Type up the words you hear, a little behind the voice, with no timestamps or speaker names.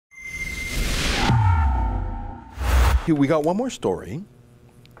We got one more story,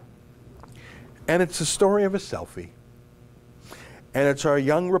 and it's a story of a selfie. And it's our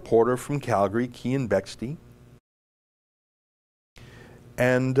young reporter from Calgary, Keean Bexte.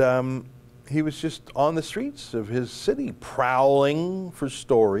 And he was just on the streets of his city, prowling for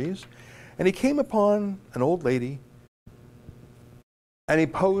stories. And he came upon an old lady, and he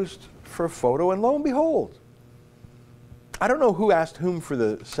posed for a photo, and lo and behold, I don't know who asked whom for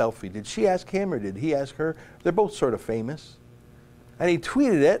the selfie. Did she ask him or did he ask her? They're both sort of famous. And he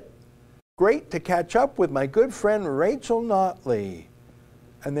tweeted it, "Great to catch up with my good friend Rachel Notley."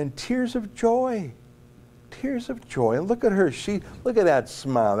 And then tears of joy. Tears of joy. And look at her. Look at that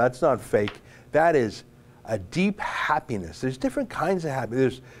smile. That's not fake. That is a deep happiness. There's different kinds of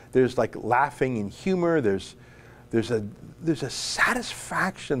happiness. There's like laughing and humor. There's a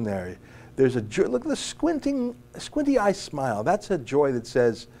satisfaction there. There's a joy. Look at the squinty eye smile. That's a joy that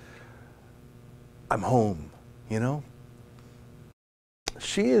says, I'm home, you know?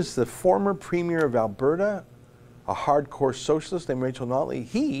 She is the former Premier of Alberta, a hardcore socialist named Rachel Notley.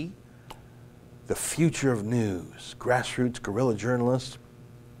 He, the future of news, grassroots guerrilla journalist,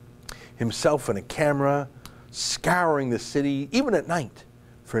 himself and a camera, scouring the city, even at night,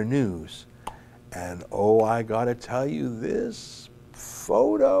 for news. And oh, I gotta tell you, this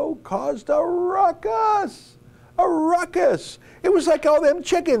photo caused a ruckus. A ruckus. It was like all them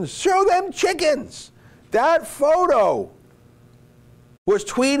chickens. Show them chickens. That photo was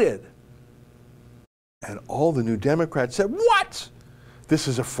tweeted. And all the New Democrats said, what? This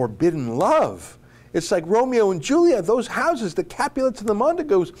is a forbidden love. It's like Romeo and Juliet, those houses, the Capulets and the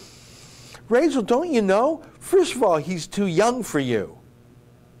Montegos. Rachel, don't you know? First of all, he's too young for you.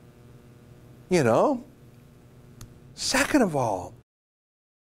 You know? Second of all,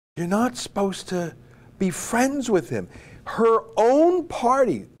 you're not supposed to be friends with him. Her own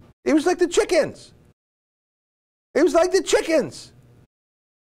party. It was like the chickens. It was like the chickens.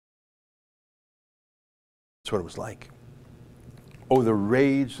 That's what it was like. Oh, the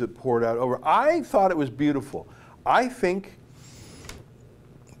rage that poured out over. I thought it was beautiful. I think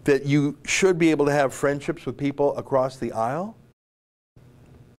that you should be able to have friendships with people across the aisle.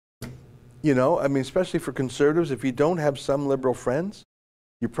 You know, I mean, especially for conservatives, if you don't have some liberal friends,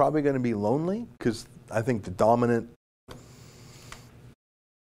 you're probably going to be lonely, because I think the dominant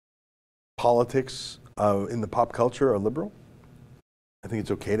politics in the pop culture are liberal. I think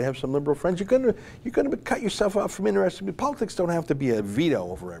it's okay to have some liberal friends. You're going to cut yourself off from interesting. Politics don't have to be a veto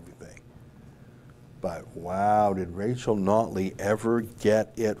over everything. But wow, did Rachel Notley ever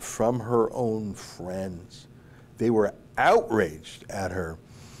get it from her own friends? They were outraged at her.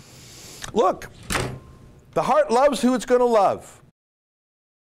 Look, the heart loves who it's going to love.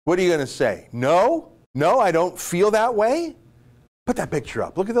 What are you going to say? No? No, I don't feel that way? Put that picture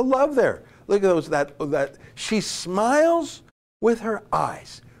up. Look at the love there. Look at that. She smiles with her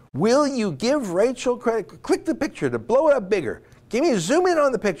eyes. Will you give Rachel credit? Click the picture to blow it up bigger. Give me a zoom in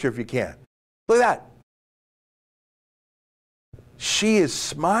on the picture if you can. Look at that. She is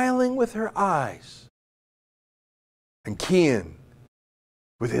smiling with her eyes. And Keean,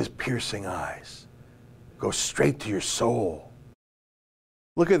 with his piercing eyes, goes straight to your soul.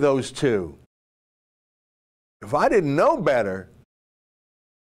 Look at those two. If I didn't know better,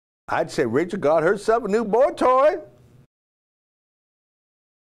 I'd say Rachel got herself a new boy toy.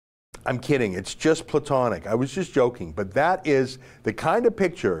 I'm kidding. It's just platonic. I was just joking. But that is the kind of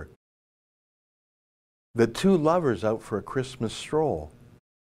picture that two lovers out for a Christmas stroll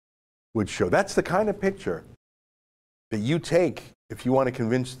would show. That's the kind of picture that you take if you want to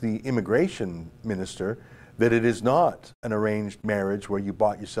convince the immigration minister that it is not an arranged marriage where you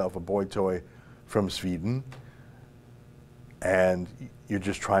bought yourself a boy toy from Sweden and you're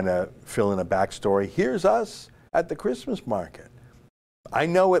just trying to fill in a backstory. Here's us at the Christmas market. I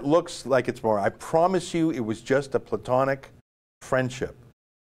know it looks like it's more. I promise you it was just a platonic friendship.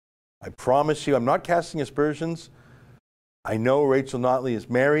 I promise you, I'm not casting aspersions. I know Rachel Notley is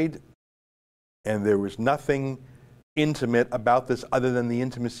married, and there was nothing intimate about this other than the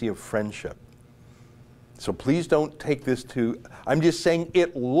intimacy of friendship. So please don't take this to, I'm just saying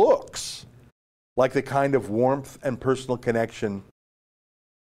it looks like the kind of warmth and personal connection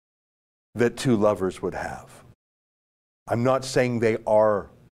that two lovers would have. I'm not saying they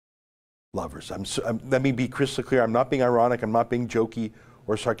are lovers. Let me be crystal clear. I'm not being ironic. I'm not being jokey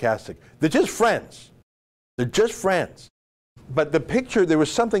or sarcastic. They're just friends. They're just friends. But the picture, there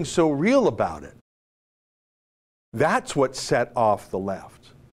was something so real about it. That's what set off the left.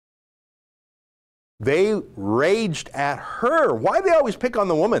 They raged at her. Why do they always pick on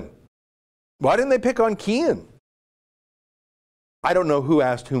the woman? Why didn't they pick on Keean? I don't know who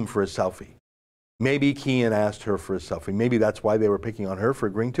asked whom for a selfie. Maybe Keean asked her for a selfie. Maybe that's why they were picking on her for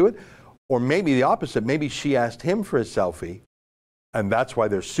agreeing to it. Or maybe the opposite. Maybe she asked him for a selfie, and that's why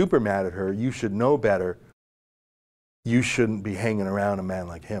they're super mad at her. You should know better. You shouldn't be hanging around a man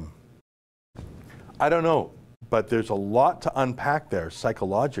like him. I don't know, but there's a lot to unpack there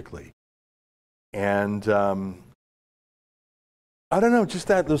psychologically. And I don't know, just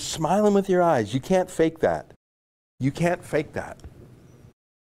that, those smiling with your eyes. You can't fake that. You can't fake that.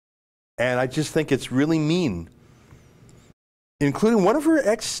 And I just think it's really mean. Including one of her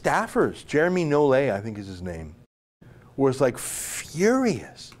ex-staffers, Jeremy Notley, I think is his name, was like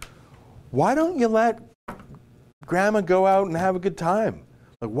furious. Why don't you let Grandma go out and have a good time?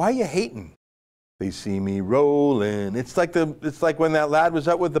 Like, why are you hating? They see me rolling. It's like when that lad was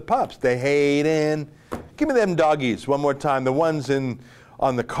out with the pups. They hating. Give me them doggies one more time. The ones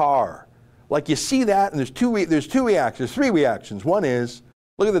on the car. Like, you see that, and there's two reactions, three reactions. One is,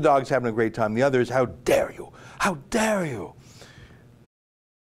 look at the dogs having a great time. The other is, how dare you? How dare you?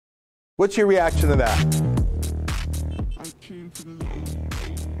 What's your reaction to that?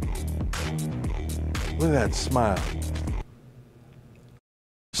 Look at that smile.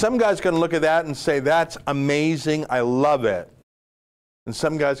 Some guy's going to look at that and say, that's amazing, I love it. And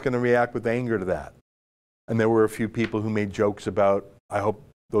some guy's going to react with anger to that. And there were a few people who made jokes about, I hope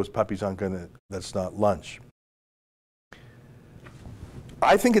those puppies aren't going to, that's not lunch.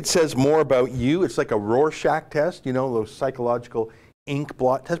 I think it says more about you. It's like a Rorschach test, you know, those psychological ink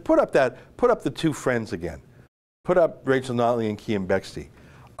blot tests. Put up the two friends again. Put up Rachel Notley and Keean Bexte.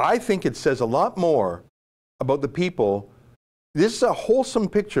 I think it says a lot more about the people. This is a wholesome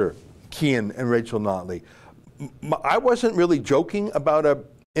picture, Keean and Rachel Notley. I wasn't really joking about an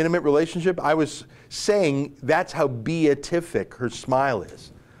intimate relationship. I was saying that's how beatific her smile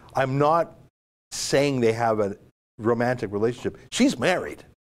is. I'm not saying they have a romantic relationship. She's married,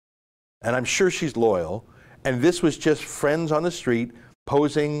 and I'm sure she's loyal. And this was just friends on the street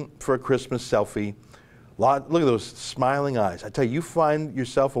posing for a Christmas selfie. Look at those smiling eyes. I tell you, you find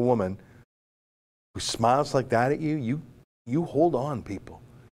yourself a woman who smiles like that at you, you hold on, people.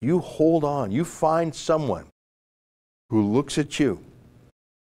 You hold on. You find someone who looks at you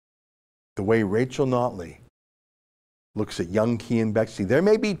the way Rachel Notley looks at young Keean Bexte. There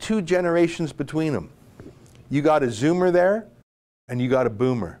may be 2 generations between them. You got a Zoomer there, and you got a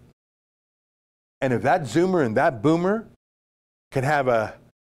Boomer. And if that Zoomer and that Boomer can have a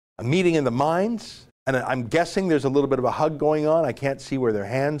meeting in the minds, and I'm guessing there's a little bit of a hug going on. I can't see where their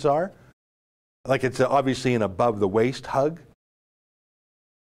hands are. Like, it's obviously an above-the-waist hug.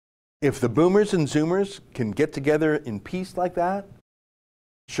 If the Boomers and Zoomers can get together in peace like that,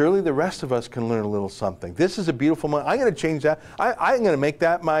 surely the rest of us can learn a little something. This is a beautiful moment. I'm going to change that. I'm going to make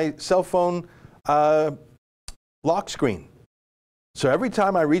that my cell phone lock screen. So every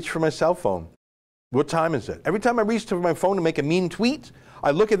time I reach for my cell phone, what time is it? Every time I reach for my phone to make a mean tweet,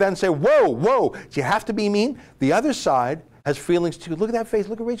 I look at that and say, whoa, whoa, do you have to be mean? The other side has feelings too. Look at that face.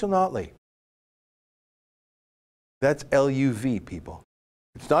 Look at Rachel Notley. That's L-U-V, people.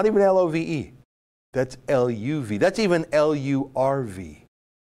 It's not even L-O-V-E. That's L-U-V. That's even L-U-R-V.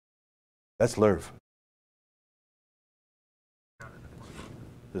 That's Lerv.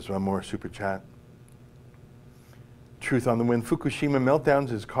 There's one more super chat. Truth on the wind. Fukushima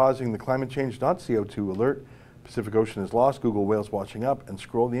meltdowns is causing the climate change, not CO2 alert. Pacific Ocean is lost. Google whales washing up, and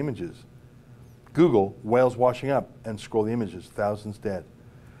scroll the images. Google whales washing up, and scroll the images. Thousands dead.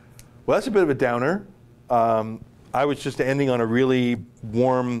 Well, that's a bit of a downer. I was just ending on a really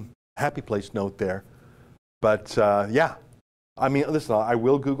warm, happy place note there. But yeah, I mean, listen, I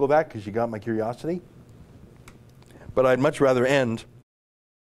will Google that because you got my curiosity. But I'd much rather end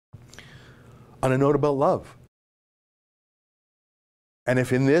on a note about love. And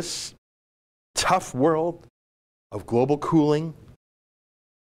if in this tough world of global cooling,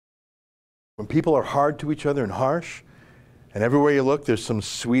 when people are hard to each other and harsh, and everywhere you look, there's some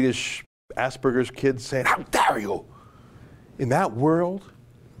Swedish Asperger's kids saying, how dare you? In that world,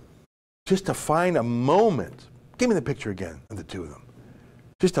 just to find a moment, give me the picture again of the two of them,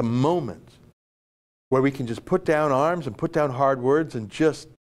 just a moment where we can just put down arms and put down hard words and just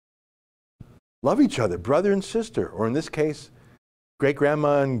love each other, brother and sister, or in this case,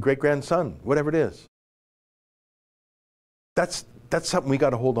 great-grandma and great-grandson, whatever it is. That's something we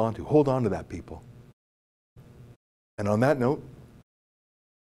got to hold on to. Hold on to that, people. And on that note,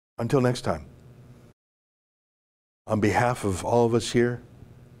 until next time, on behalf of all of us here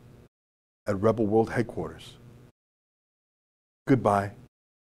at Rebel World Headquarters, goodbye,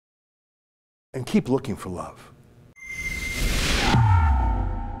 and keep looking for love.